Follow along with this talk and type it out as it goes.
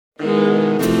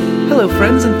Hello,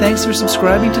 friends, and thanks for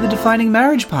subscribing to the Defining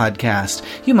Marriage podcast.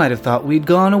 You might have thought we'd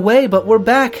gone away, but we're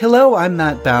back. Hello, I'm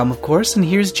Matt Baum, of course, and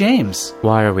here's James.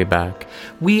 Why are we back?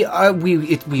 We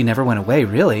never went away,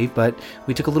 really, but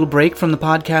we took a little break from the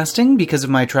podcasting because of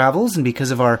my travels and because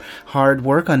of our hard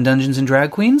work on Dungeons and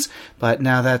Drag Queens. But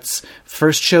now that's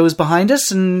first show is behind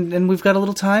us, and we've got a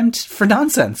little time for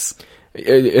nonsense.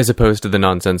 As opposed to the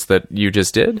nonsense that you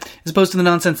just did? As opposed to the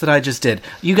nonsense that I just did.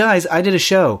 You guys, I did a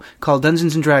show called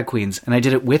Dungeons and Drag Queens, and I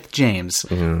did it with James.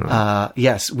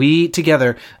 Yes, we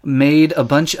together made a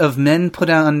bunch of men put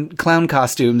on clown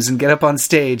costumes and get up on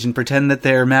stage and pretend that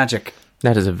they're magic.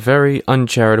 That is a very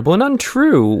uncharitable and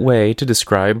untrue way to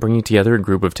describe bringing together a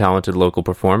group of talented local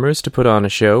performers to put on a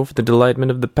show for the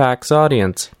delightment of the PAX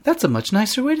audience. That's a much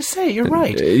nicer way to say it. You're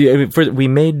right. We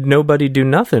made nobody do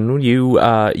nothing. You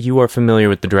are familiar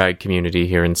with the drag community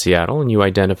here in Seattle, and you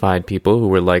identified people who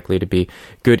were likely to be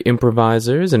good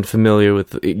improvisers and familiar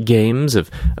with games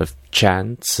of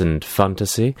chance and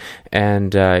fantasy,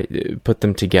 and put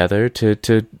them together to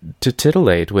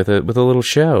titillate with a little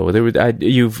show.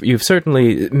 You've certainly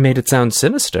made it sound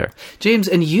sinister, James,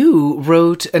 and you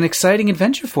wrote an exciting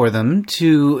adventure for them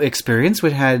to experience,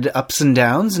 which had ups and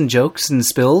downs and jokes and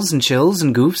spills and chills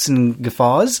and goofs and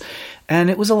guffaws, and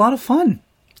it was a lot of fun.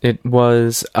 It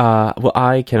was well,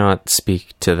 I cannot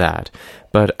speak to that,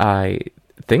 but I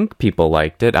think people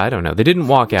liked it. I don't know. They didn't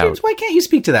walk out. James, why can't you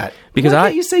speak to that? Because why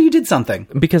can't you say you did something?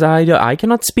 Because I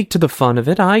cannot speak to the fun of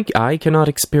it. I cannot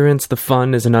experience the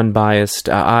fun as an unbiased.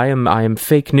 I am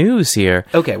fake news here.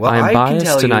 Okay, well, I am I biased can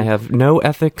tell you, and I have no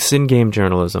ethics in game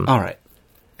journalism. All right.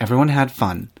 Everyone had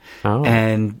fun. Oh.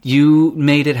 And you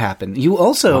made it happen. You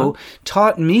also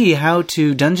taught me how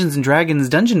to Dungeons & Dragons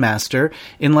Dungeon Master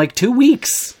in like 2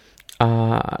 weeks.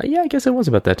 Yeah, I guess it was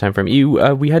about that time frame.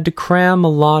 We had to cram a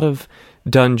lot of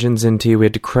dungeons into you. We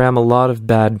had to cram a lot of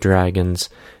bad dragons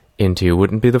into you.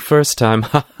 Wouldn't be the first time.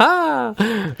 Ha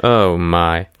ha! Oh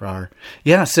my. Rawr.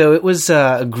 Yeah, so it was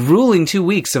a grueling 2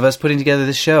 weeks of us putting together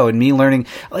this show and me learning.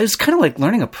 It was kind of like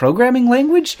learning a programming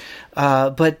language,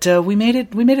 but we made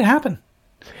it happen.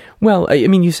 Well, I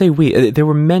mean, you say we. There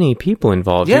were many people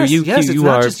involved. Yes, you it's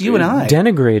not just you and I.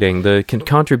 Denigrating the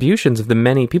contributions of the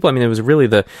many people. I mean, it was really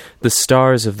the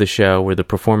stars of the show were the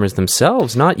performers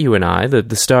themselves, not you and I.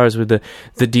 The stars were the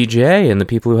DJ and the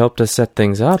people who helped us set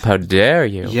things up. How dare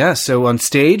you? Yeah, so on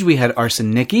stage we had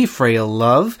Arson Nicky, Freya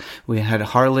Love, we had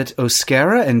Harlot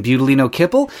Oscara and Butalino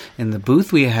Kipple. In the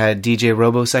booth we had DJ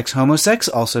Robosex Homosex,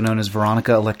 also known as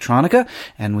Veronica Electronica,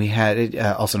 and we had,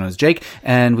 also known as Jake,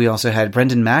 and we also had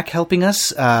Brendan Mack helping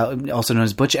us, also known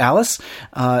as Butch Alice.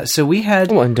 So we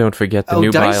had... Oh, and don't forget the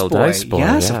nubile Dice Boy.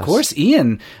 Yes, of course.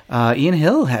 Ian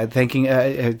Hill had,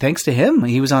 thanks to him,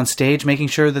 he was on stage making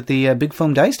sure that the big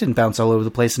foam dice didn't bounce all over the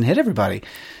place and hit everybody.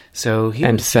 So he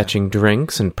was fetching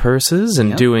drinks and purses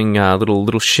and doing little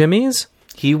shimmies.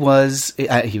 He was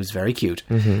very cute.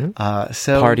 Mm-hmm.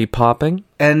 So party popping.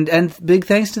 And big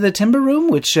thanks to the Timber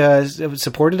Room, which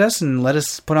supported us and let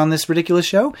us put on this ridiculous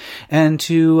show, and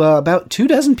to about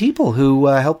 24 people who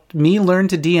helped me learn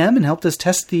to DM and helped us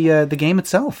test the game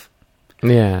itself.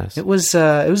 Yes, it was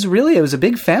a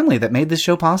big family that made this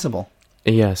show possible.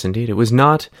 Yes, indeed, it was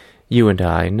not you and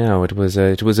I. No, it was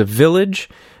a village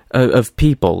of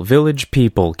people. Village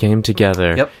people came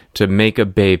together to make a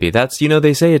baby. That's,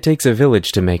 they say it takes a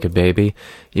village to make a baby.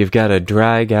 You've got to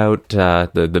drag out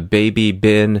the baby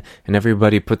bin, and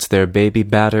everybody puts their baby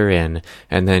batter in,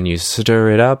 and then you stir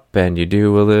it up, and you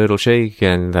do a little shake,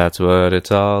 and that's what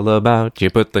it's all about. You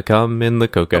put the cum in the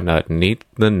coconut and eat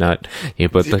the nut. You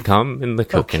put the cum in the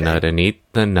coconut and eat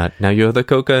the nut. Now you're the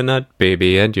coconut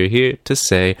baby, and you're here to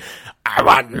say, I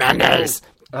want mayonnaise.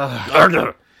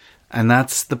 And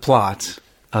that's the plot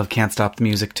of Can't Stop the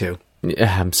Music 2.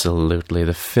 Absolutely.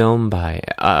 The film by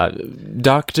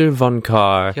Dr. Von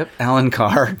Carr. Yep, Alan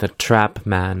Carr. The Trap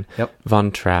Man. Yep.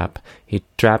 Von Trapp. He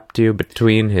trapped you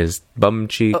between his bum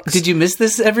cheeks. Oh, did you miss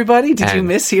this, everybody? Did you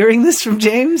miss hearing this from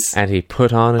James? And he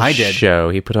put on a show.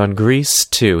 He put on Grease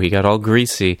 2. He got all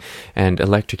greasy and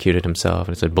electrocuted himself.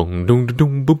 And it said, boom, boom,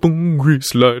 boom, boom, boom,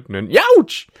 grease lightning.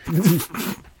 Youch!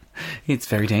 It's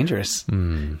very dangerous.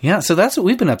 Yeah, so that's what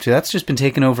we've been up to. That's just been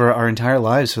taking over our entire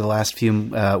lives for the last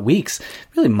few weeks.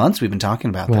 Really months we've been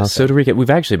talking about this. Well, so to recap, we've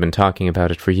actually been talking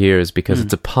about it for years because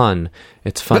it's a pun.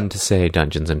 It's fun to say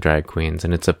Dungeons and Drag Queens,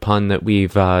 and it's a pun that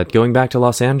we've, going back to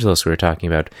Los Angeles, we were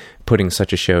talking about putting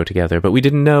such a show together, but we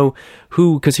didn't know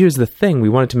who, because here's the thing, we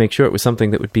wanted to make sure it was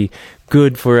something that would be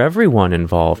good for everyone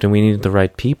involved, and we needed the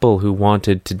right people who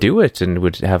wanted to do it and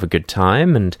would have a good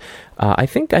time, and I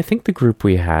think the group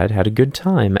we had a good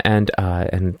time, and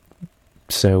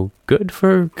So good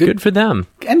for them.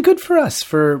 And good for us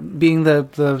for being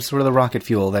the sort of the rocket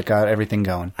fuel that got everything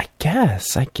going. I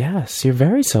guess. You're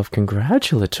very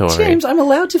self-congratulatory. James, I'm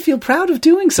allowed to feel proud of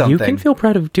doing something. You can feel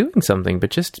proud of doing something, but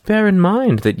just bear in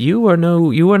mind that you are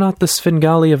not the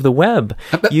Svengali of the web.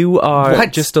 You are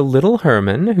just a little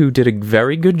Herman who did a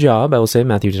very good job. I will say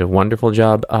Matthew did a wonderful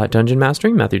job dungeon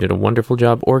mastering. Matthew did a wonderful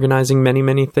job organizing many,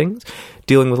 many things,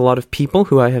 dealing with a lot of people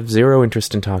who I have zero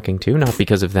interest in talking to, not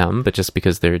because of them, but just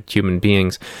because they're human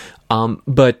beings.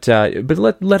 But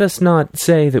let us not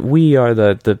say that we are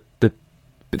the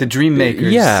dream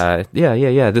makers. Yeah.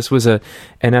 This was an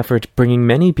effort bringing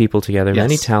many people together,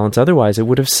 many talents. Otherwise, it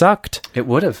would have sucked. It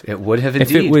would have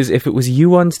indeed. If it was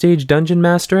you on stage dungeon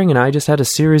mastering, and I just had a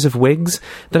series of wigs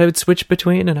that I would switch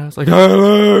between, and I was like,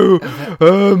 "Hello,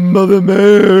 Mother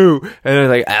Moo," and I was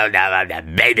like, "Oh no, I'm the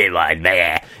baby one,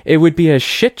 man." It would be a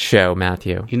shit show,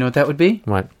 Matthew. You know what that would be?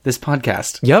 What? This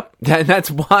podcast. Yep, that's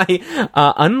why.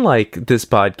 Unlike this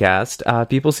podcast,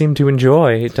 people seem to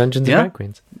enjoy Dungeons and Drag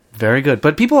Queens. Very good.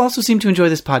 But people also seem to enjoy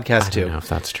this podcast, too. I don't know if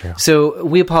that's true. So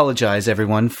we apologize,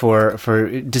 everyone, for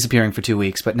disappearing for 2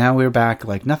 weeks, but now we're back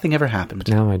like nothing ever happened.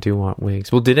 But now I do want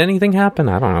wigs. Well, did anything happen?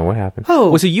 I don't know what happened. Oh.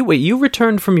 Well, so you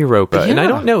returned from Europa, and I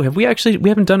don't know. We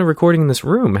haven't done a recording in this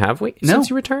room, have we? No. Since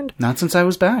you returned? Not since I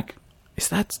was back. Is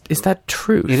that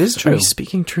true? It is true. Are you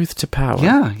speaking truth to power?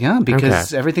 Yeah,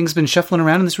 because everything's been shuffling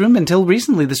around in this room until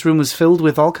recently. This room was filled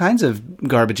with all kinds of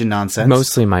garbage and nonsense.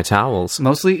 Mostly my towels.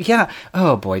 Mostly, yeah.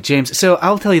 Oh, boy, James. So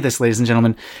I'll tell you this, ladies and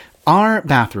gentlemen. Our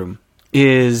bathroom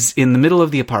is in the middle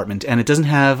of the apartment, and it doesn't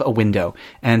have a window.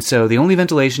 And so the only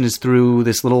ventilation is through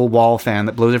this little wall fan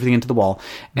that blows everything into the wall.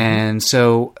 Mm-hmm. And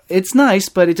so it's nice,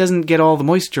 but it doesn't get all the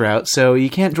moisture out, so you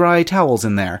can't dry towels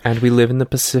in there. And we live in the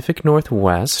Pacific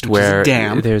Northwest, where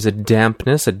there's a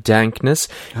dampness, a dankness.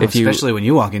 Especially when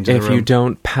you walk into the room. If you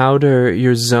don't powder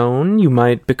your zone, you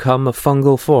might become a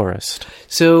fungal forest.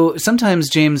 So sometimes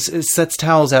James sets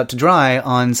towels out to dry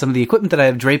on some of the equipment that I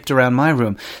have draped around my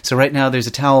room. So right now there's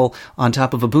a towel on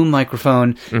top of a boom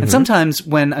microphone. Mm-hmm. And sometimes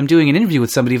when I'm doing an interview with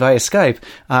somebody via Skype,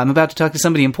 I'm about to talk to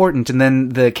somebody important, and then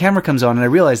the camera comes on, and I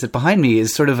realize that behind me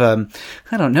is sort of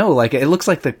I don't know, like it looks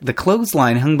like the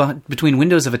clothesline hung between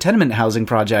windows of a tenement housing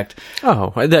project.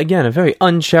 Oh, again, a very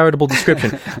uncharitable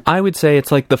description. I would say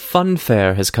it's like the fun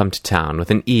fair has come to town with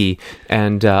an E,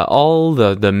 and all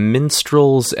the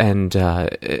minstrels and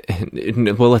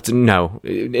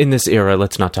in this era,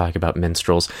 let's not talk about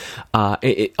minstrels.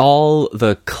 All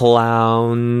the clowns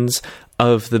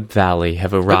of the valley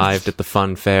have arrived at the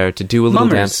fun fair to do a little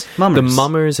dance. Mummers. The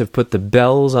mummers have put the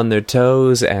bells on their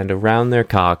toes and around their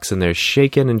cocks, and they're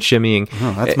shaking and shimmying.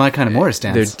 Oh, that's my kind of Morris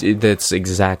dance. That's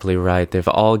exactly right. They've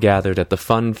all gathered at the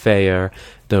fun fair,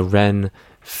 the Ren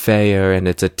Fair, and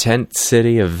it's a tent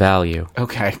city of value.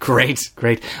 Okay, great.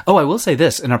 Oh, I will say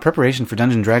this. In our preparation for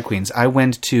Dungeon Drag Queens, I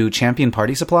went to Champion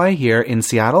Party Supply here in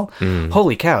Seattle.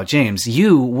 Holy cow, James,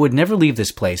 you would never leave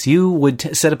this place. You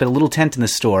would set up a little tent in the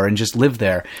store and just live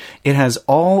there. It has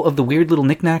all of the weird little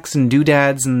knickknacks and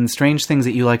doodads and strange things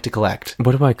that you like to collect.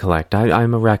 What do I collect?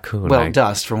 I'm a raccoon. Well,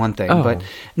 dust, for one thing. Oh. But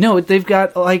no, they've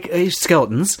got,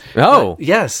 skeletons. Oh.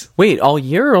 Yes. Wait, all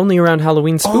year or only around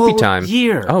Halloween spooky time? All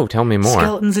year. Oh, tell me more.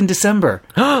 Skeletons in December.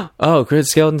 Oh, Crit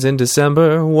Skeletons in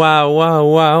December.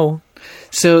 Wow.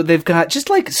 So they've got just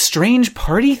strange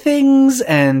party things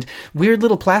and weird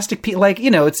little plastic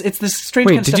it's this strange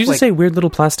kind of stuff. Wait, did you just say weird little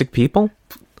plastic people?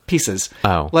 Pieces.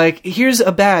 Oh. Here's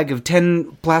a bag of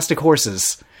 10 plastic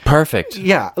horses. Perfect.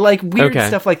 Yeah, weird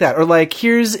stuff like that. Or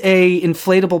here's a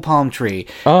inflatable palm tree.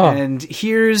 Oh. And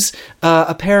here's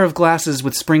a pair of glasses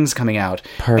with springs coming out.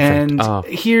 Perfect. And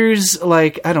here's, I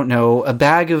don't know, a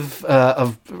bag of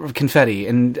confetti.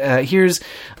 And here's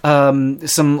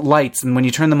some lights. And when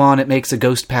you turn them on, it makes a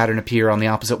ghost pattern appear on the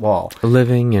opposite wall.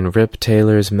 Living in Rip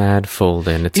Taylor's Mad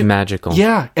Fold-In. It's magical.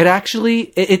 Yeah, it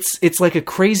actually, it's like a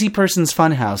crazy person's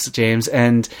funhouse, James.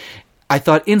 And I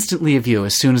thought instantly of you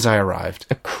as soon as I arrived.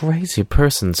 A crazy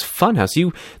person's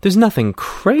funhouse. There's nothing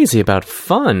crazy about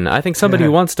fun. I think somebody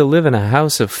who wants to live in a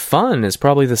house of fun is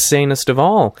probably the sanest of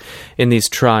all in these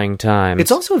trying times. It's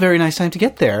also a very nice time to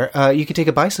get there. You could take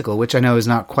a bicycle, which I know is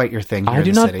not quite your thing here I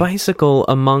do in the not city. bicycle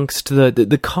amongst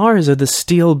the cars are the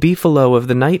steel beefalo of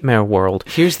the nightmare world.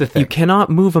 Here's the thing. You cannot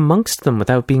move amongst them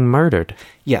without being murdered.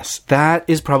 Yes, that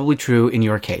is probably true in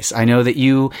your case. I know that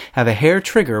you have a hair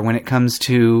trigger when it comes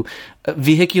to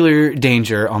vehicular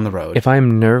danger on the road. If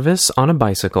I'm nervous on a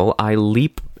bicycle, I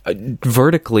leap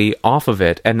vertically off of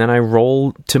it, and then I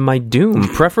roll to my doom,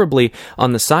 preferably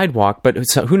on the sidewalk, but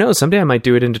who knows, someday I might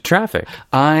do it into traffic.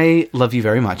 I love you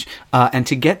very much. And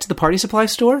to get to the party supply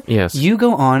store, yes, you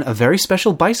go on a very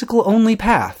special bicycle-only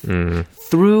path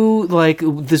through like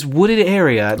this wooded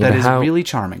area that is really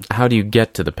charming. How do you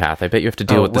get to the path? I bet you have to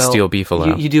deal with the steel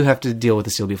beefalo. You do have to deal with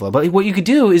the steel beefalo. But what you could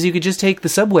do is you could just take the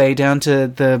subway down to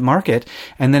the market,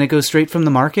 and then it goes straight from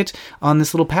the market on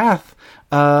this little path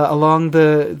along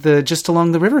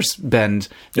along the river's bend.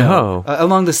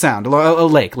 Along the Sound,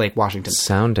 along Lake Washington.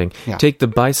 Sounding. Yeah. Take the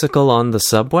bicycle on the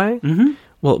subway? Mm-hmm.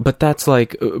 Well, but that's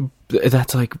like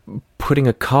putting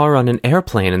a car on an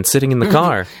airplane and sitting in the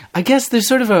car. I guess there's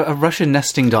sort of a Russian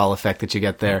nesting doll effect that you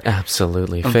get there.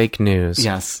 Absolutely. Fake news.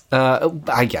 Yes.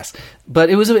 I guess. But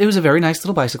it was a very nice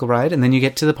little bicycle ride, and then you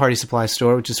get to the party supply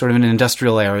store, which is sort of in an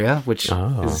industrial area, which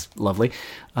is lovely.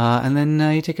 And then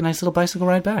you take a nice little bicycle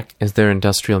ride back. Is there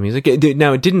industrial music?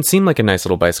 Now, it didn't seem like a nice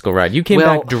little bicycle ride. You came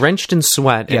back drenched in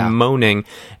sweat and moaning,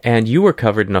 and you were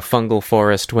covered in a fungal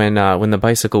forest when the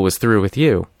bicycle was through with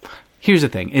you. Here's the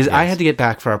thing, is I had to get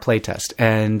back for our play test,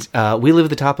 and we live at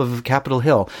the top of Capitol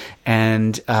Hill,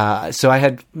 and so I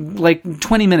had like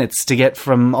 20 minutes to get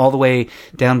from all the way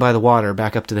down by the water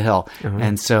back up to the hill,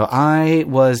 and so I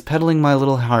was pedaling my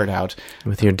little heart out.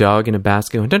 With your dog in a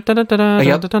basket going...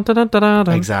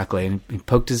 Exactly, and he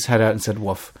poked his head out and said,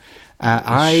 woof.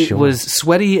 I was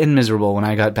sweaty and miserable when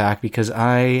I got back because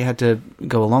I had to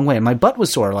go a long way. And my butt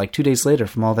was sore like 2 days later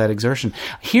from all that exertion.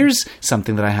 Here's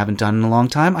something that I haven't done in a long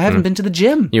time. I haven't been to the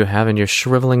gym. You haven't. You're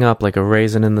shriveling up like a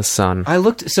raisin in the sun.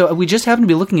 So we just happened to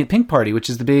be looking at Pink Party, which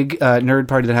is the big nerd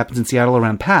party that happens in Seattle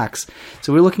around PAX.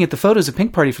 So we were looking at the photos of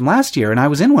Pink Party from last year, and I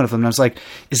was in one of them, and I was like,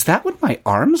 is that what my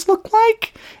arms look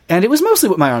like? And it was mostly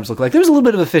what my arms look like. There was a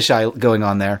little bit of a fisheye going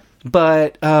on there.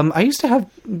 But I used to have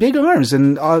big arms,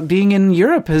 and being in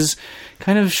Europe has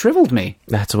kind of shriveled me.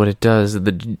 That's what it does.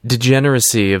 The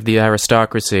degeneracy of the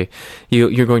aristocracy.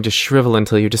 You're going to shrivel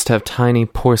until you just have tiny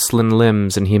porcelain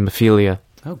limbs and hemophilia.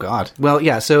 Oh, God. Well,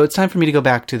 yeah, so it's time for me to go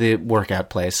back to the workout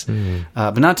place.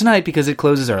 But not tonight because it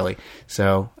closes early.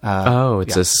 So,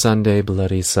 it's a Sunday,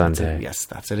 bloody Sunday. Yes,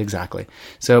 that's it, exactly.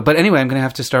 So, but anyway, I'm going to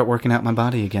have to start working out my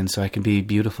body again so I can be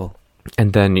beautiful.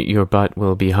 And then your butt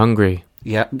will be hungry.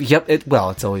 Yep.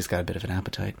 It's always got a bit of an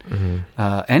appetite.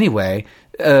 Anyway,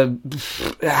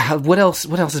 what else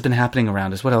has been happening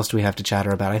around us? What else do we have to chatter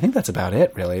about? I think that's about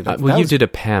it, really. You did a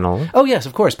panel. Oh, yes,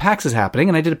 of course. PAX is happening,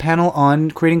 and I did a panel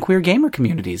on creating queer gamer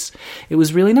communities. It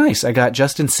was really nice. I got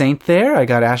Justin Saint there. I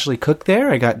got Ashley Cook there.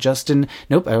 I got I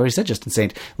already said Justin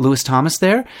Saint. Lewis Thomas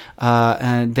there.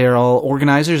 And they're all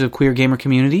organizers of queer gamer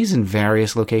communities in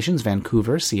various locations,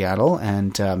 Vancouver, Seattle,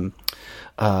 and...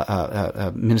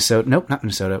 Minnesota. Nope, not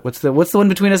Minnesota. What's the one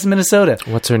between us and Minnesota?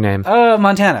 What's her name?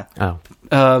 Montana. Oh.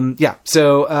 Yeah.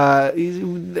 So,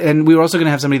 and we were also going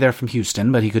to have somebody there from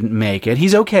Houston, but he couldn't make it.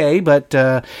 He's okay, but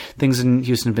things in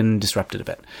Houston have been disrupted a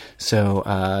bit. So,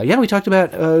 we talked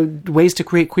about ways to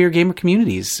create queer gamer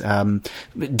communities,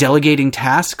 delegating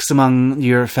tasks among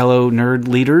your fellow nerd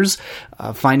leaders,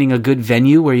 finding a good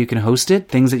venue where you can host it,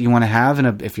 things that you want to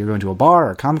have if you're going to a bar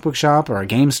or a comic book shop or a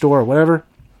game store or whatever.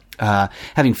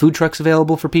 Having food trucks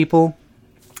available for people,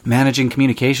 managing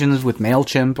communications with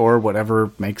MailChimp or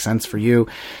whatever makes sense for you.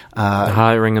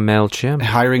 Hiring a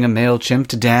MailChimp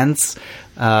to dance,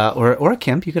 or a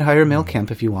Kemp. You could hire a MailChimp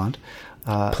if you want.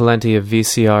 Plenty of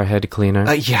VCR head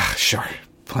cleaner. Yeah, sure.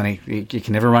 Plenty. You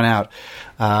can never run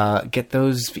out. Get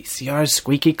those VCRs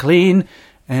squeaky clean.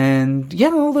 And yeah,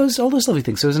 all those lovely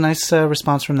things. So it was a nice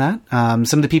response from that.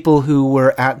 Some of the people who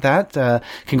were at that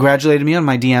congratulated me on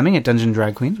my DMing at Dungeon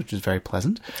Drag Queens, which was very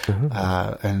pleasant.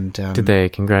 Did they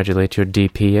congratulate your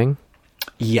DPing?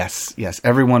 Yes.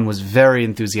 Everyone was very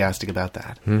enthusiastic about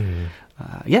that.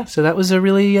 So that was a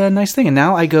really nice thing. And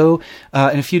now I go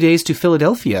in a few days to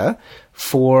Philadelphia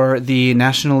for the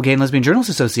National Gay and Lesbian Journalists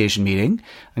Association meeting.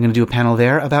 I'm going to do a panel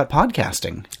there about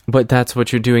podcasting. But that's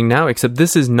what you're doing now, except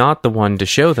this is not the one to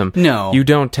show them. No. You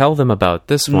don't tell them about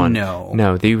this one.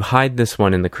 No, you hide this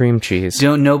one in the cream cheese.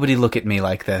 Don't nobody look at me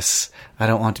like this. I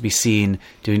don't want to be seen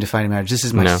doing Defining Marriage. This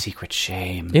is my secret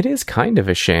shame. It is kind of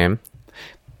a shame.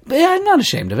 But yeah, I'm not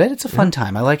ashamed of it. It's a fun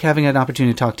time. I like having an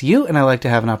opportunity to talk to you, and I like to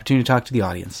have an opportunity to talk to the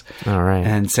audience. All right.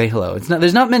 And say hello.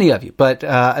 There's not many of you, but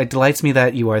it delights me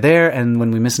that you are there, and when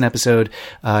we miss an episode,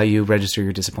 you register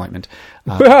your disappointment.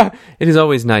 It is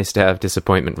always nice to have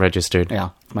disappointment registered. Yeah.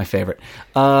 my favorite.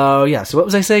 Yeah, so what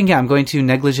was I saying? Yeah, I'm going to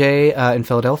Negligee in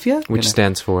Philadelphia. Which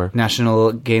stands for?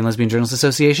 National Gay and Lesbian Journalists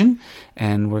Association.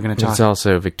 And we're going to talk... It's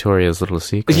also Victoria's Little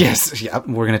Secret. Yes, yeah,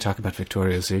 we're going to talk about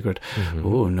Victoria's Secret.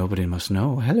 Oh, nobody must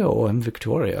know. Hello, I'm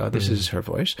Victoria. This is her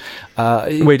voice.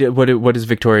 Wait, what is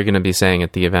Victoria going to be saying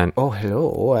at the event? Oh,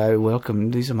 hello. I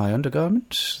welcome. These are my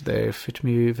undergarments. They fit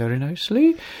me very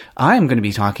nicely. I'm going to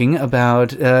be talking about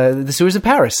The Sewers of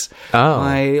Paris. Oh.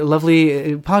 My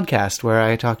lovely podcast where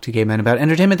I talk to gay men about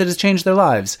entertainment that has changed their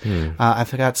lives.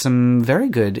 I've got some very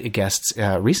good guests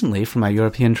recently from my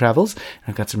European travels.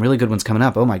 I've got some really good ones coming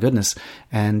up. Oh, my goodness.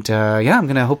 And yeah, I'm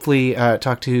going to hopefully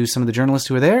talk to some of the journalists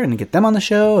who are there and get them on the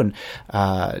show and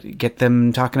get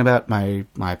them talking about my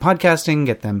podcasting,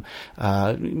 get them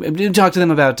talk to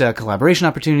them about collaboration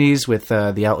opportunities with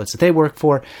the outlets that they work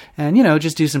for, and, you know,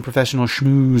 just do some professional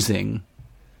schmoozing.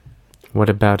 What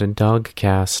about a dog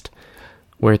cast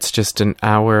where it's just an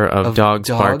hour of dogs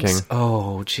barking?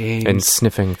 Oh, James. And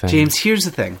sniffing things. James, here's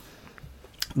the thing.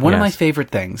 One of my favorite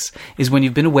things is when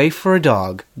you've been away from a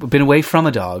dog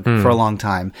for a long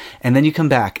time, and then you come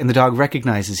back and the dog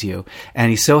recognizes you and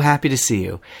he's so happy to see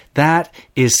you. That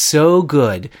is so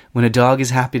good when a dog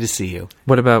is happy to see you.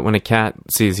 What about when a cat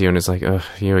sees you and is like, ugh,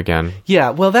 you again?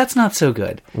 Yeah, well, that's not so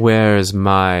good. Where's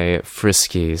my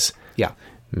Friskies? Yeah.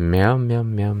 Meow, meow,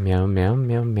 meow, meow, meow,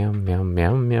 meow, meow, meow,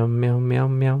 meow, meow, mew, meow,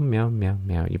 meow, meow, meow,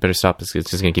 meow. You better stop this. It's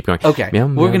just going to keep going. Okay,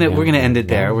 we're gonna end it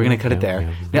there. We're gonna cut it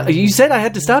there. Now, you said I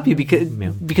had to stop you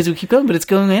because we keep going, but it's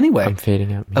going anyway. I'm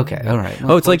fading out. Okay, all right.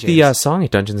 Well, it's like the song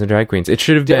at Dungeons and Drag Queens. It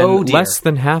should have been less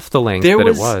than half the length that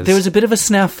it was. There was a bit of a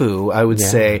snafu, I would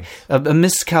say, a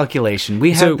miscalculation.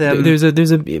 We had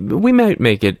them. We might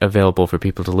make it available for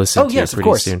people to listen to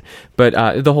pretty soon.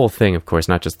 But the whole thing, of course,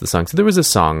 not just the song. So there was a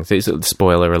song.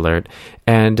 Spoiler alert.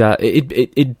 And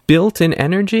it built in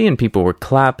energy, and people were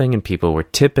clapping, and people were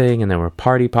tipping, and there were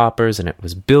party poppers, and it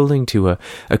was building to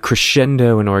a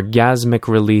crescendo, an orgasmic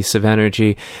release of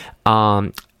energy.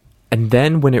 And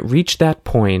then when it reached that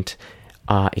point,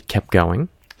 it kept going.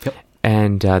 Yep.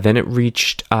 And then it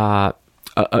reached a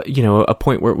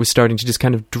point where it was starting to just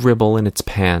kind of dribble in its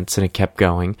pants, and it kept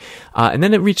going. And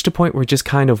then it reached a point where it just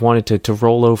kind of wanted to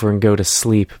roll over and go to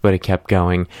sleep, but it kept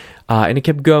going. And it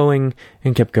kept going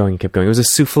and kept going and kept going. It was a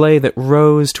souffle that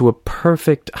rose to a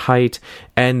perfect height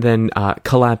and then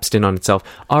collapsed in on itself.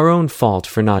 Our own fault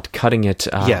for not cutting it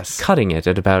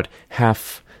at about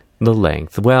half the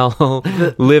length. Well,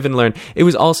 live and learn. It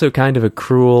was also kind of a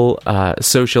cruel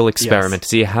social experiment to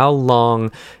see how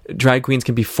long drag queens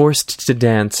can be forced to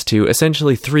dance to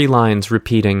essentially 3 lines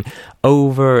repeating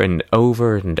over and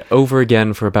over and over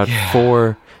again for about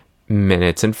 4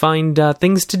 minutes and find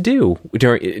things to do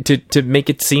to make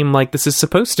it seem like this is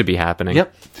supposed to be happening.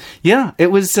 Yep. Yeah,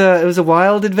 it was a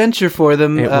wild adventure for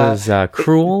them. It was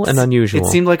cruel and unusual.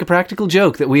 It seemed like a practical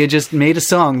joke that we had just made a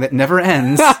song that never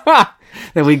ends.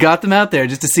 That we got them out there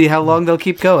just to see how long they'll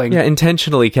keep going. Yeah,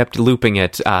 intentionally kept looping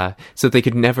it so they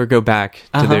could never go back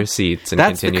to their seats and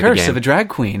continue the game. That's the curse of a drag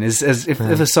queen, is if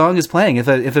a song is playing, if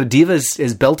a diva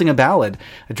is belting a ballad,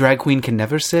 a drag queen can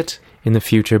never sit. In the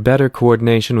future, better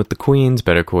coordination with the queens,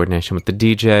 better coordination with the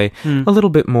DJ, a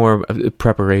little bit more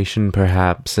preparation,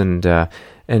 perhaps, and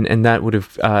that would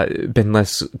have been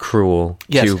less cruel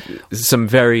to some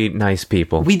very nice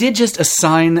people. We did just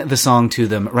assign the song to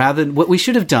them, rather than what we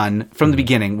should have done from the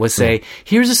beginning was say,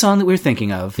 here's a song that we're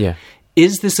thinking of. Yeah.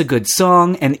 Is this a good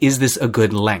song, and is this a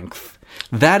good length?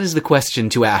 That is the question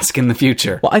to ask in the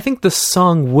future. Well, I think the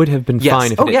song would have been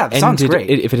fine if the song's great.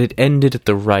 If it had ended at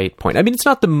the right point. I mean, it's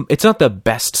not the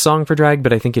best song for drag,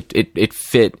 but I think it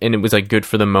fit and it was like good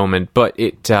for the moment. But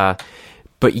it was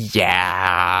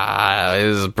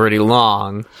pretty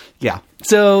long. Yeah.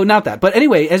 So, not that. But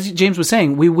anyway, as James was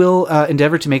saying, we will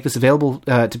endeavor to make this available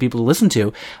to people to listen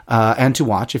to and to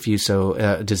watch if you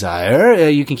so desire.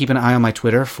 You can keep an eye on my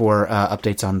Twitter for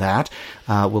updates on that.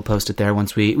 We'll post it there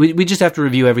once we just have to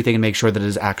review everything and make sure that it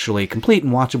is actually complete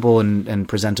and watchable and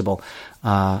presentable.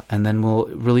 And then we'll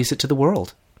release it to the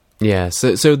world. Yeah,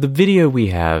 so the video we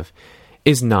have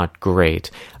is not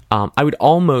great. I would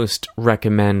almost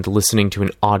recommend listening to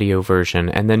an audio version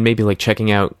and then maybe like checking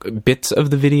out bits of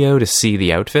the video to see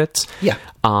the outfits. Yeah.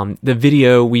 The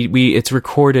video, it's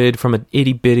recorded from an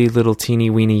itty bitty little teeny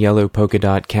weeny yellow polka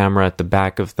dot camera at the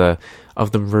back of the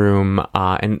room,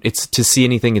 and it's to see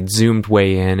anything, it's zoomed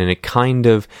way in, and it kind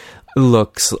of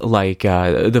looks like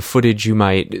the footage you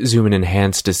might zoom and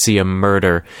enhance to see a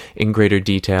murder in greater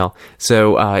detail.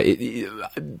 So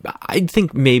I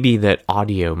think maybe that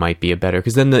audio might be a better,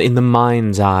 because then in the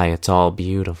mind's eye, it's all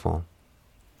beautiful.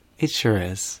 It sure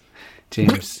is.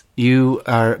 James, you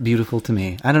are beautiful to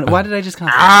me. I don't know. Why did I just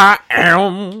concentrate? I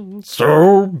am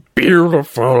so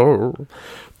beautiful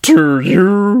to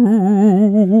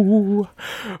you.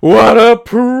 What a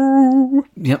poo.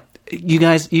 Yep. You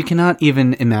guys, you cannot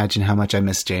even imagine how much I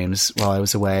missed James while I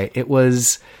was away. It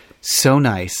was so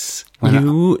nice when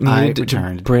You I needed to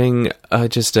returned. bring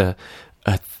just a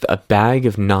bag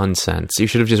of nonsense. You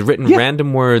should have just written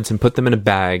random words and put them in a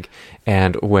bag.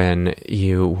 And when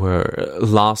you were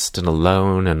lost and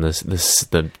alone in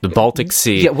the Baltic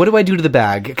Sea, Yeah, what do I do to the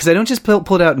bag? Because I don't just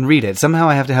pull it out and read it. Somehow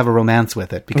I have to have a romance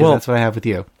with it, because that's what I have with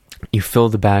you. you fill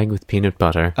the bag with peanut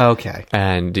butter. Okay.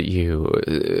 And you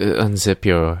unzip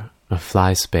your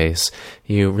fly space.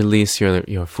 You release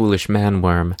your foolish man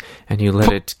worm, and you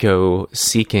let it go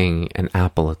seeking an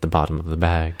apple at the bottom of the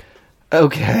bag.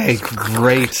 Okay,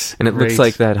 great. And it great. looks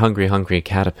like that hungry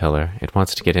caterpillar. It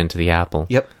wants to get into the apple.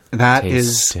 Yep, that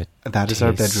Taste is it, our taste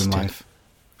bedroom it. life.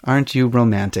 Aren't you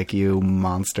romantic, you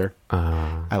monster?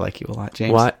 I like you a lot,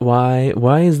 James.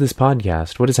 Why is this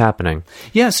podcast? What is happening?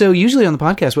 Yeah, so usually on the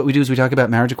podcast, what we do is we talk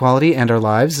about marriage equality and our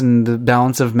lives, and the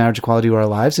balance of marriage equality to our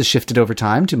lives has shifted over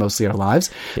time to mostly our lives.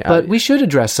 Yeah. But we should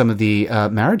address some of the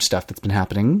marriage stuff that's been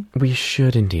happening. We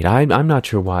should indeed. I'm not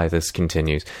sure why this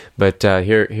continues, but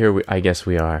I guess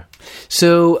we are.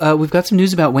 So we've got some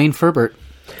news about Wayne Furbert.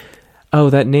 Oh,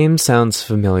 that name sounds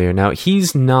familiar. Now,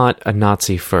 he's not a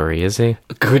Nazi furry, is he?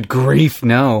 Good grief,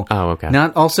 no. Oh, okay.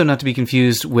 Not to be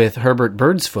confused with Herbert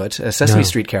Birdsfoot, a Sesame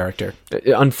Street character.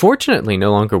 Unfortunately,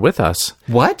 no longer with us.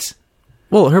 What?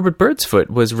 Well, Herbert Birdsfoot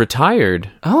was retired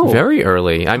very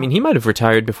early. I mean, he might have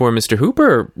retired before Mr.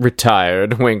 Hooper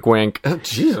retired. Wink, wink. Oh,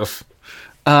 Jesus.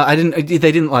 They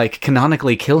didn't,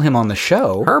 canonically kill him on the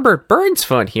show. Herbert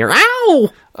Birdsfoot here.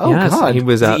 Ow! Oh, yes, God. He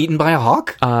was eaten by a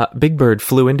hawk? Big Bird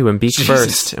flew into him beak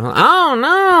first. Oh,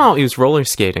 no! He was roller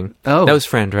skating. Oh. That was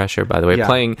Fran Drescher, by the way,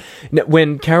 playing...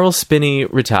 When Carol Spinney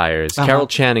retires, Carol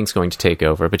Channing's going to take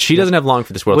over, but she doesn't have long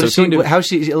for this world.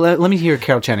 Let me hear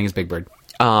Carol Channing as Big Bird.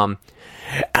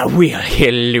 Well,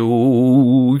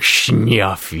 hello,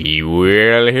 Snuffy.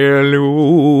 Well,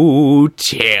 hello,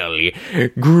 Telly.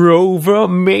 Grover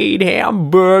made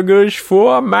hamburgers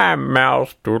for my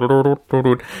mouth. Well,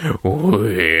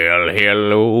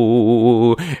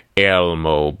 hello,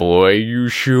 Elmo. Boy, you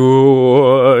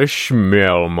sure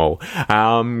smell mo.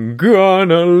 I'm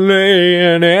gonna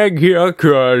lay an egg here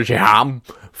 'cause I'm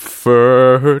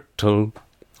fertile.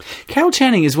 Carol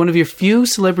Channing is one of your few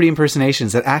celebrity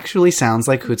impersonations that actually sounds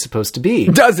like who it's supposed to be.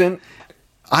 Doesn't.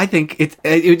 I think it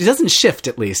doesn't shift,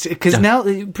 at least, because now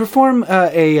perform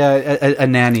a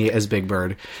nanny as Big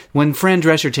Bird when Fran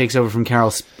Drescher takes over from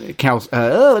Chandless.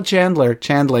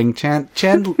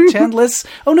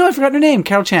 Oh no, I forgot her name.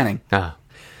 Carol Channing. Ah.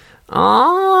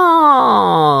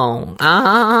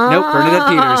 Nope, Bernadette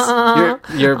Peters.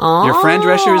 Your Fran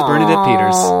Drescher is Bernadette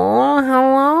Peters. Oh,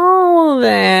 hello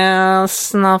there,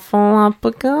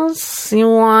 Snuffleupagus. You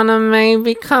want to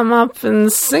maybe come up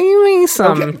and see me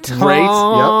sometime? Okay, great.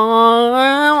 Now,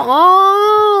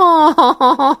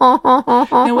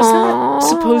 was that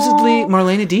supposedly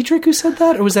Marlene Dietrich who said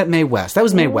that, or was that Mae West? That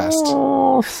was Mae West.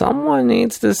 Oh, someone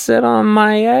needs to sit on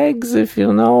my eggs, if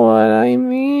you know what I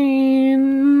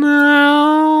mean.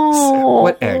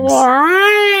 What eggs?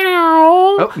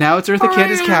 Oh, now it's Eartha Kitt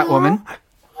as Catwoman.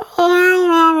 I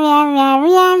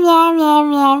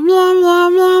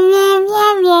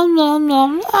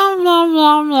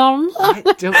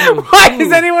don't know. Why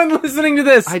is anyone listening to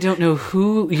this? I don't know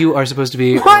who you are supposed to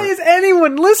be. Why is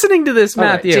anyone listening to this,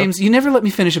 Matthew? Right, James, you never let me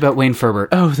finish about Wayne Furbert.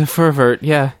 Oh, the Fervert,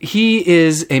 yeah. He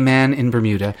is a man in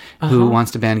Bermuda who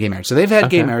wants to ban gay marriage. So they've had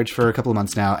gay marriage for a couple of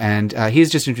months now, and he's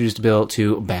just introduced a bill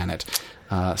to ban it.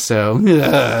 So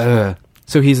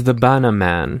he's the Banna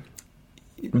man.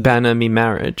 Banna me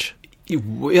marriage.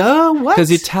 What?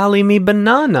 Because you tally me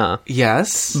banana.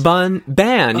 Yes. Ban.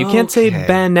 You can't say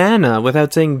banana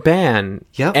without saying ban.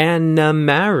 Yep. And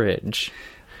marriage.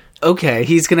 Okay,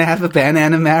 he's going to have a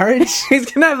banana marriage? He's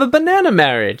going to have a banana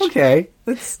marriage. Okay.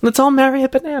 Let's all marry a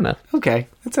banana. Okay,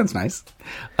 that sounds nice.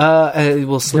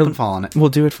 We'll slip and fall on it. We'll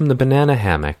do it from the banana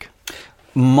hammock.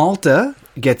 Malta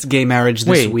gets gay marriage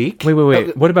this week.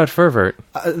 Wait. What about Fervert?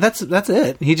 That's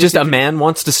it. He just a man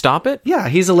wants to stop it? Yeah,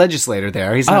 he's a legislator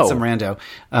there. He's not some rando.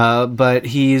 But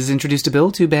he's introduced a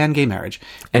bill to ban gay marriage.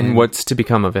 And what's to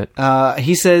become of it?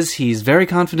 He says he's very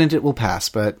confident it will pass,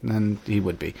 but then he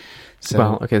would be. So,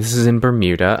 well, okay, this is in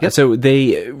Bermuda. Yep. So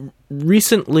they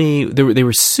recently, they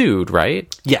were sued,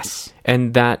 right? Yes.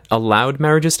 And that allowed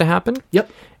marriages to happen?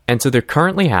 Yep. And so they're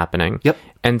currently happening. Yep.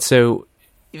 And so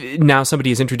now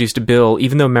somebody has introduced a bill,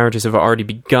 even though marriages have already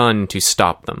begun, to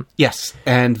stop them. Yes.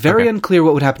 And very unclear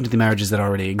what would happen to the marriages that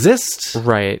already exist.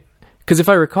 Right. Because if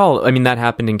I recall, I mean, that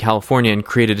happened in California and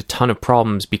created a ton of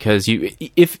problems because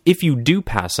if you do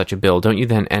pass such a bill, don't you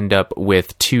then end up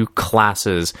with two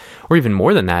classes, or even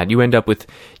more than that? You end up with,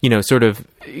 sort of,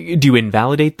 do you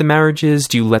invalidate the marriages?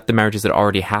 Do you let the marriages that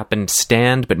already happened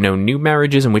stand, but no new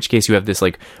marriages? In which case you have this,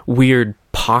 like, weird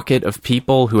pocket of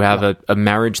people who have a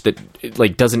marriage that,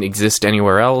 like, doesn't exist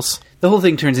anywhere else. The whole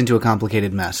thing turns into a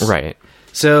complicated mess. Right.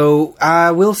 So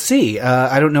we'll see.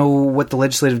 I don't know what the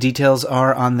legislative details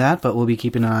are on that, but we'll be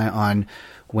keeping an eye on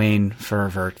Wayne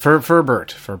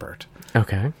Furbert.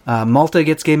 Okay. Malta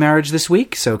gets gay marriage this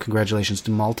week, so congratulations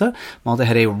to Malta. Malta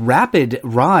had a rapid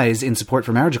rise in support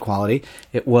for marriage equality.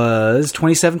 It was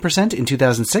 27% in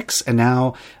 2006, and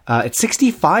now it's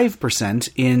 65%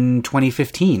 in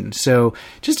 2015. So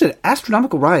just an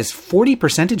astronomical rise, 40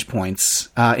 percentage points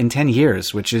in 10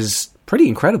 years, which is pretty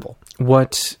incredible.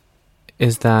 What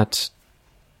is that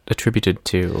attributed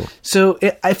to? So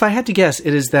if I had to guess,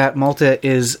 it is that Malta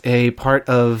is a part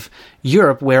of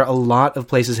Europe where a lot of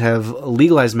places have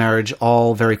legalized marriage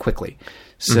all very quickly.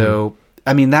 So,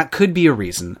 I mean, that could be a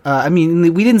reason. I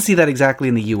mean, we didn't see that exactly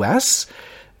in the U.S.,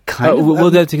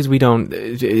 well, that's because we don't.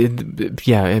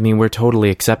 I mean, we're totally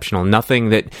exceptional. Nothing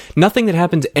that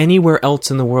happens anywhere else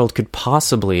in the world could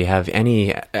possibly have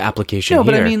any application. No,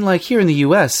 but I mean, like here in the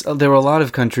U.S., there were a lot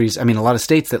of countries. I mean, a lot of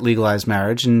states that legalized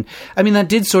marriage, and I mean that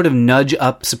did sort of nudge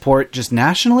up support just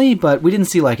nationally, but we didn't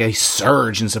see like a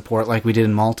surge in support like we did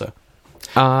in Malta.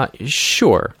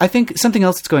 Sure. I think something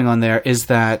else that's going on there is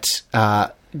that.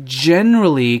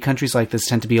 Generally, countries like this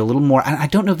tend to be a little more, I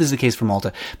don't know if this is the case for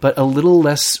Malta, but a little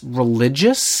less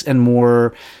religious and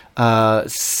more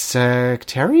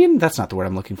sectarian? That's not the word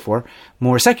I'm looking for.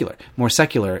 More secular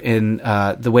in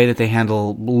the way that they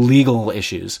handle legal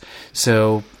issues.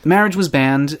 So marriage was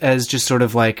banned as just sort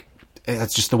of like,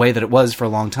 that's just the way that it was for a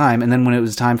long time. And then when it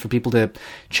was time for people to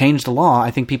change the law,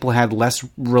 I think people had less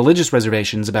religious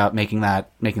reservations about making that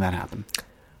happen.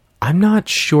 I'm not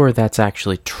sure that's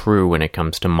actually true when it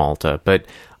comes to Malta, but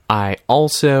I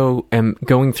also am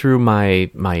going through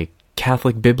my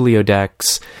Catholic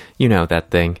bibliodex,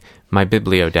 that thing, my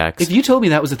bibliodex. If you told me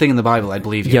that was a thing in the Bible, I'd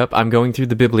believe you. Yep, I'm going through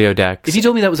the bibliodex. If you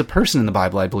told me that was a person in the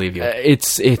Bible, I'd believe you.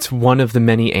 It's one of the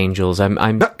many angels.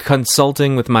 I'm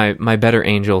consulting with my better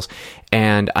angels,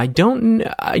 and I don't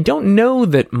know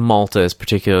that Malta is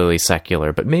particularly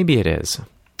secular, but maybe it is.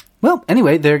 Well,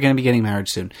 anyway, they're going to be getting married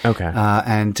soon. Okay.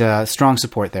 And strong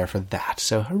support there for that.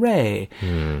 So, hooray.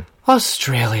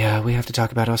 Australia. We have to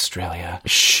talk about Australia.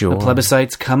 Sure. The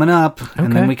plebiscite's coming up,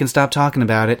 and then we can stop talking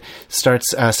about it.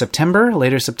 Starts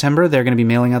later September. They're going to be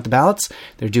mailing out the ballots.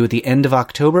 They're due at the end of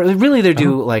October. Really, they're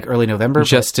due like early November.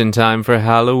 Just in time for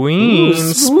Halloween. Ooh,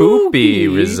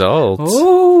 spoopy results.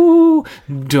 Oh,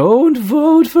 don't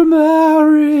vote for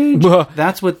marriage.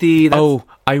 That's what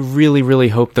I really, really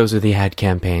hope those are the ad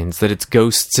campaigns, that it's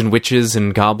ghosts and witches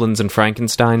and goblins and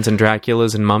Frankensteins and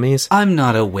Draculas and mummies. I'm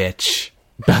not a witch.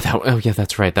 Yeah,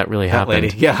 that's right. That really happened.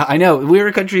 Lady. Yeah, I know. We're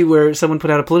a country where someone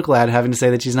put out a political ad having to say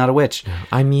that she's not a witch.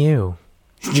 I'm you.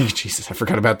 Jesus, I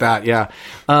forgot about that. Yeah.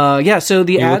 So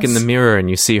the you ads... look in the mirror and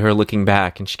you see her looking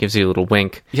back and she gives you a little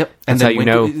wink. Yep. That's and then how you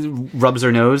know. Rubs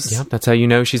her nose. Yep, that's how you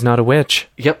know she's not a witch.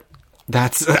 Yep.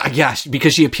 That's,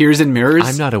 because she appears in mirrors.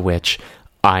 I'm not a witch.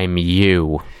 I'm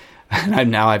you.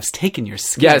 Now I've taken your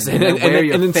skin. Yes, and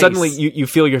then suddenly you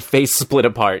feel your face split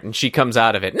apart, and she comes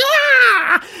out of it.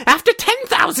 Ah! After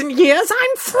 10,000 years,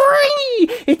 I'm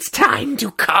free! It's time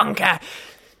to conquer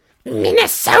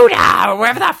Minnesota, or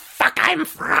wherever the fuck I'm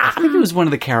from. I think it was one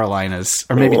of the Carolinas,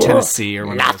 or maybe Tennessee, or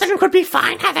one Nothing could be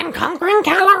finer than conquering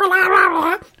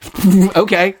Carolina.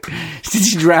 Okay. Did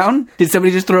she drown? Did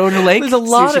somebody just throw her in a lake? There's a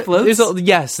lot of...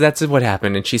 yes, that's what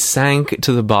happened, and she sank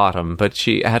to the bottom, but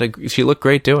she looked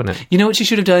great doing it. You know what she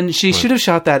should have done? She should have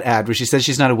shot that ad where she says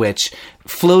she's not a witch,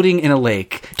 floating in a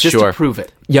lake, just to prove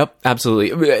it. Yep,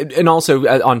 absolutely. And also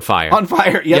on fire. On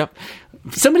fire, yep.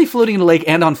 Somebody floating in a lake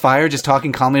and on fire, just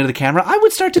talking calmly to the camera, I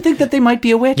would start to think that they might be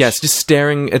a witch. Yes, just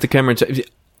staring at the camera.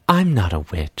 I'm not a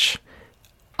witch.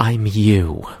 I'm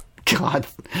you. God.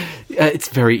 It's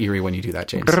very eerie when you do that,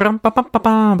 James.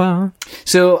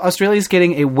 So, Australia's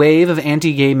getting a wave of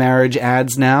anti-gay marriage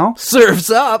ads now. Surf's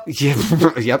up!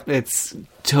 Yep, it's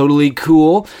totally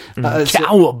cool.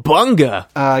 Cowabunga!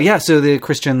 So the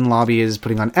Christian lobby is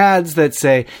putting on ads that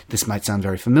say, this might sound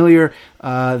very familiar,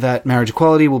 that marriage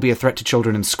equality will be a threat to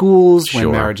children in schools. Sure.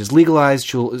 When marriage is legalized,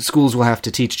 schools will have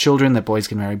to teach children that boys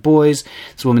can marry boys.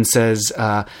 This woman says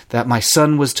that my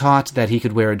son was taught that he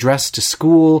could wear a dress to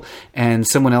school, and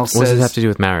someone else says... What does it have to do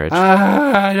with marriage?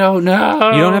 I don't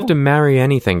know. You don't have to marry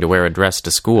anything to wear a dress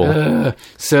to school.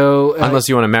 Unless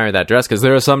you want to marry that dress, because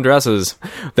there are some dresses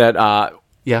that...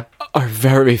 Yeah. are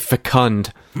very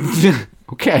fecund.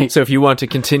 Okay. So if you want to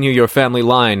continue your family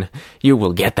line, you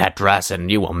will get that dress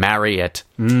and you will marry it.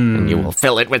 And you will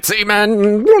fill it with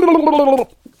semen.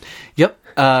 Yep.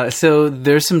 So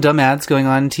there's some dumb ads going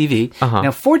on TV.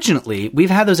 Now, fortunately, we've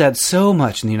had those ads so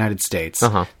much in the United States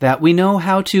that we know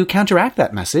how to counteract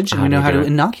that message, and we know how to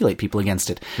inoculate people against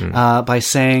it by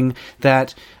saying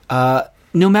that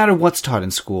no matter what's taught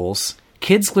in schools,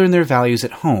 kids learn their values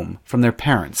at home from their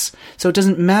parents. So it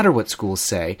doesn't matter what schools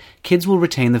say, kids will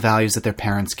retain the values that their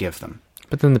parents give them.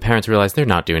 But then the parents realize they're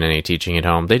not doing any teaching at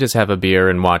home. They just have a beer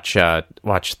and watch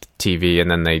TV, and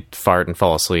then they fart and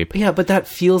fall asleep. Yeah, but that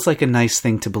feels like a nice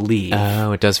thing to believe.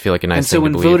 Oh, it does feel like a nice thing to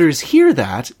believe. And so when voters hear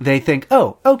that, they think,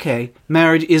 oh, okay,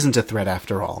 marriage isn't a threat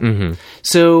after all.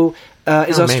 So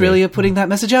is Australia putting that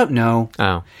message out? No.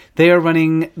 Oh. They are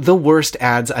running the worst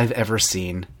ads I've ever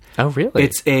seen. Oh, really?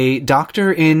 It's a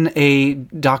doctor in a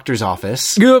doctor's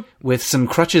office with some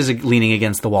crutches leaning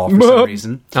against the wall for some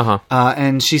reason.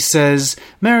 And she says,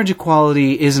 marriage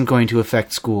equality isn't going to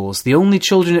affect schools. The only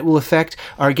children it will affect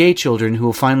are gay children who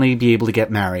will finally be able to get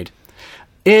married.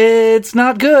 It's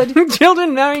not good.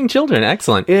 Children marrying children.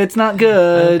 Excellent. It's not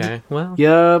good. Okay, well.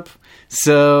 Yep.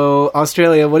 So,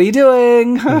 Australia, what are you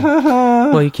doing?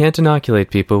 Well, you can't inoculate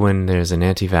people when there's an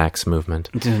anti-vax movement.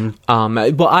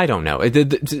 Well, I don't know.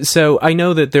 So, I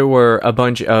know that there were a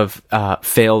bunch of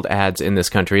failed ads in this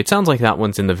country. It sounds like that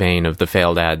one's in the vein of the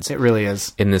failed ads. It really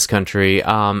is. In this country.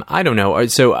 I don't know.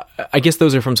 So, I guess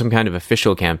those are from some kind of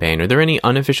official campaign. Are there any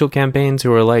unofficial campaigns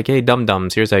who are like, hey,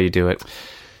 dum-dums, here's how you do it?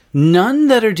 None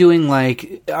that are doing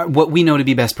like what we know to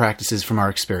be best practices from our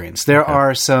experience. There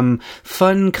are some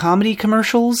fun comedy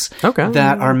commercials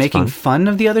that are making fun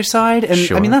of the other side,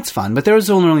 and I mean that's fun. But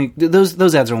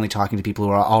those ads are only talking to people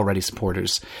who are already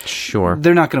supporters. Sure,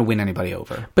 they're not going to win anybody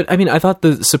over. But I mean, I thought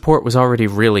the support was already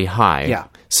really high. Yeah.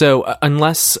 So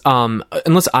unless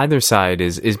either side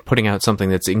is putting out something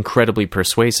that's incredibly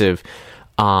persuasive,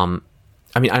 I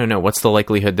mean, I don't know. What's the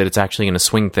likelihood that it's actually going to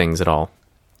swing things at all?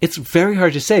 It's very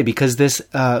hard to say because this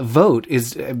vote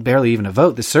is barely even a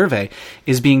vote. The survey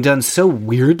is being done so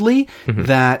weirdly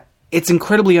that it's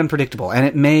incredibly unpredictable, and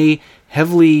it may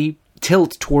heavily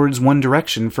tilt towards one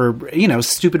direction for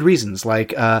stupid reasons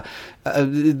like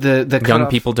the young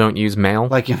people don't use mail.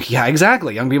 Like yeah,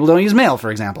 exactly. Young people don't use mail,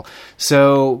 for example.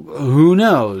 So who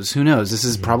knows? This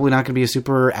is probably not going to be a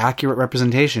super accurate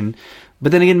representation.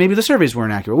 But then again, maybe the surveys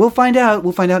weren't accurate. We'll find out.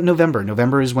 We'll find out in November.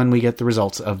 November is when we get the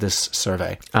results of this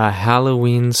survey. A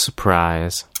Halloween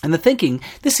surprise. And the thinking,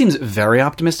 this seems very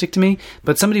optimistic to me,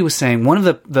 but somebody was saying, one of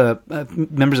the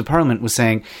members of parliament was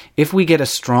saying, if we get a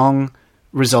strong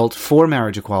result for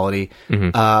marriage equality,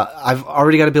 I've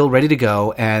already got a bill ready to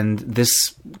go, and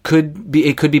this could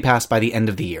be passed by the end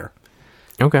of the year.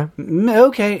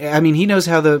 Okay. I mean, he knows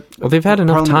how the well, they've had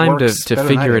enough time to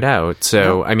figure it out.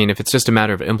 So, yeah. I mean, if it's just a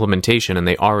matter of implementation and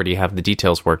they already have the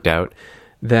details worked out,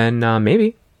 then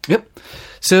maybe. Yep.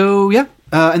 So, yeah.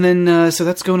 And then, so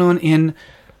that's going on in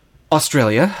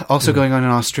Australia. Also going on in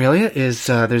Australia is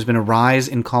there's been a rise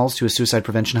in calls to a suicide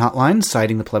prevention hotline,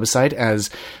 citing the plebiscite as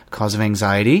a cause of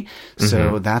anxiety.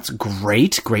 So that's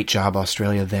great. Great job,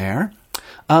 Australia, there.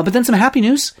 But then some happy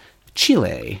news.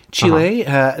 Chile.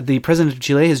 The president of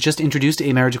Chile has just introduced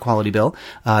a marriage equality bill.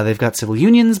 They've got civil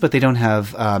unions, but they don't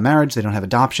have marriage. They don't have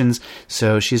adoptions.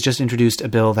 So she's just introduced a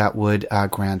bill that would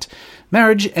grant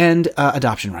marriage and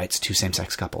adoption rights to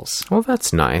same-sex couples. Well,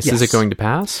 that's nice. Yes. Is it going to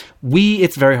pass?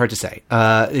 It's very hard to say.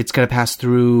 It's going to pass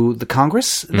through the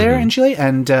Congress there in Chile,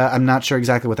 and I'm not sure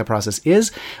exactly what that process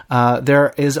is.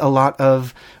 There is a lot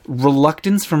of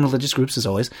reluctance from religious groups, as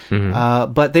always,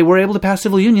 but they were able to pass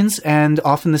civil unions, and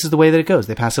often this is the way that it goes.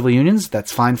 They pass civil unions,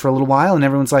 that's fine for a little while, and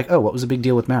everyone's like, oh, what was the big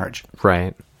deal with marriage?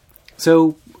 Right.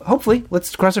 So, hopefully,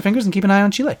 let's cross our fingers and keep an eye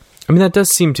on Chile. I mean, that does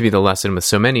seem to be the lesson with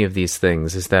so many of these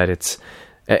things, is that it's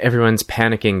everyone's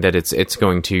panicking that it's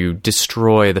going to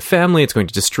destroy the family, it's going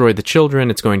to destroy the children,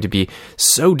 it's going to be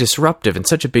so disruptive and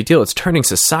such a big deal. It's turning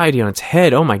society on its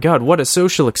head. Oh my God, what a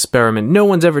social experiment. No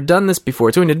one's ever done this before.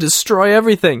 It's going to destroy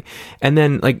everything. And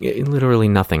then, like, literally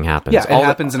nothing happens. Yeah, it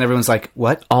happens and everyone's like,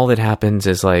 what? All that happens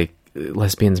is, like,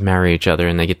 lesbians marry each other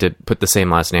and they get to put the same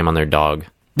last name on their dog.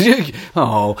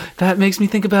 Oh, that makes me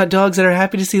think about dogs that are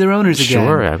happy to see their owners again.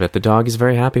 Sure, I bet the dog is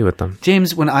very happy with them.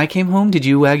 James, when I came home, did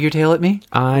you wag your tail at me?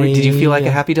 Did you feel like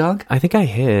a happy dog? I think I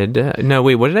hid. No,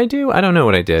 wait, what did I do? I don't know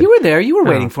what I did. You were there. You were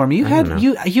waiting for me.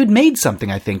 You'd made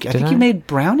something, I think. I think you made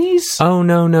brownies? Oh,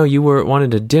 no. You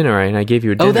wanted a dinner, and I gave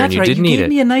you a dinner, that's and you right. didn't eat it. You gave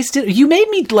me a nice dinner. You made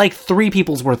me like 3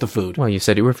 people's worth of food. Well, you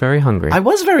said you were very hungry. I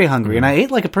was very hungry, and I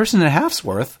ate like a person and a half's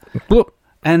worth. Bloop.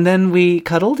 And then we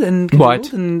cuddled and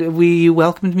you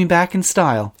welcomed me back in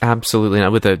style. Absolutely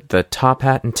not. With the top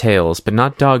hat and tails, but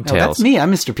not dog tails. No, that's me.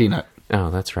 I'm Mr. Peanut. Oh,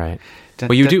 that's right.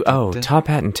 Well, you do. Top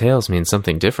hat and tails means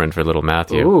something different for little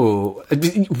Matthew. Ooh.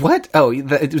 What? Oh,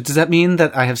 does that mean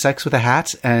that I have sex with a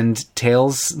hat and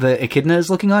Tails the echidna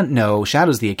is looking on? No,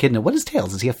 Shadow's the echidna. What is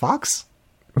Tails? Is he a fox?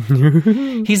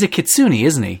 He's a kitsune,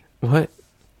 isn't he? What?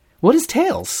 What is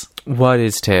Tails? What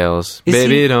is Tails?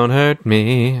 Baby, don't hurt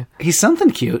me. He's something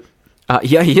cute.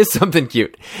 Yeah, he is something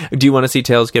cute. Do you want to see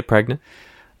Tails get pregnant?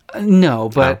 No,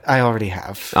 but I already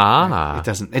have.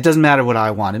 It doesn't matter what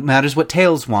I want. It matters what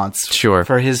Tails wants. Sure.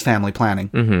 For his family planning.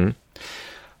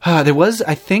 Mm-hmm. There was,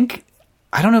 I think,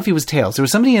 I don't know if he was Tails. There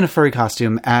was somebody in a furry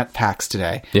costume at PAX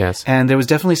today. Yes. And there was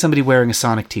definitely somebody wearing a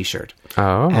Sonic t-shirt.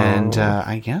 Oh. And,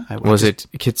 was it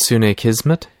Kitsune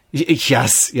Kismet?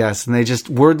 Yes. And they just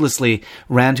wordlessly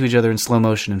ran to each other in slow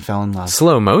motion and fell in love.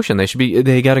 Slow motion?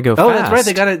 They gotta go fast. Oh, that's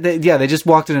right. They just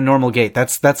walked in a normal gait.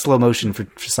 That's slow motion for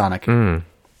Sonic. Mm.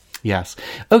 Yes.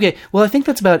 Okay, well, I think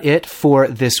that's about it for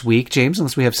this week, James,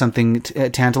 unless we have something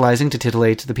tantalizing to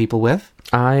titillate the people with.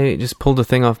 I just pulled a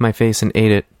thing off my face and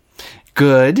ate it.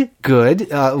 Good.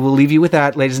 We'll leave you with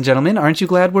that, ladies and gentlemen. Aren't you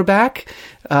glad we're back?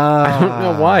 I don't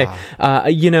know why.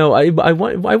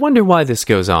 I wonder why this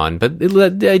goes on, but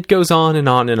it goes on and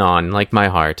on and on, like my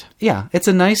heart. Yeah, it's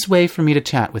a nice way for me to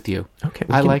chat with you. Okay.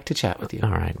 I like to chat with you. All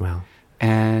right, well.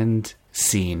 And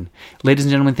scene. Ladies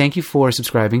and gentlemen, thank you for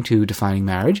subscribing to Defining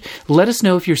Marriage. Let us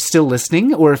know if you're still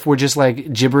listening or if we're just like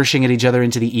gibberishing at each other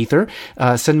into the ether.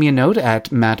 Send me a note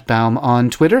at Matt Baum on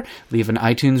Twitter. Leave an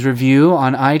iTunes review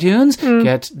on iTunes.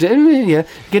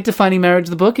 Get Defining Marriage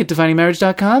the book at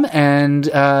definingmarriage.com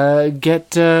and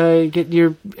get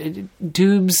your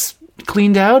tubes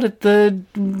cleaned out at the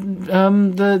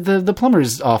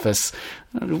plumber's office.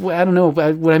 I don't know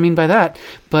what I mean by that,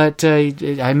 but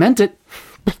I meant it.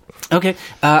 Okay,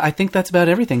 I think that's about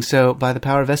everything. So, by the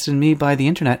power vested in me by the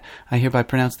internet, I hereby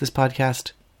pronounce this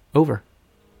podcast over.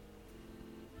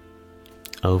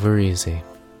 Over easy.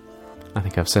 I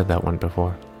think I've said that one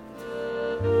before.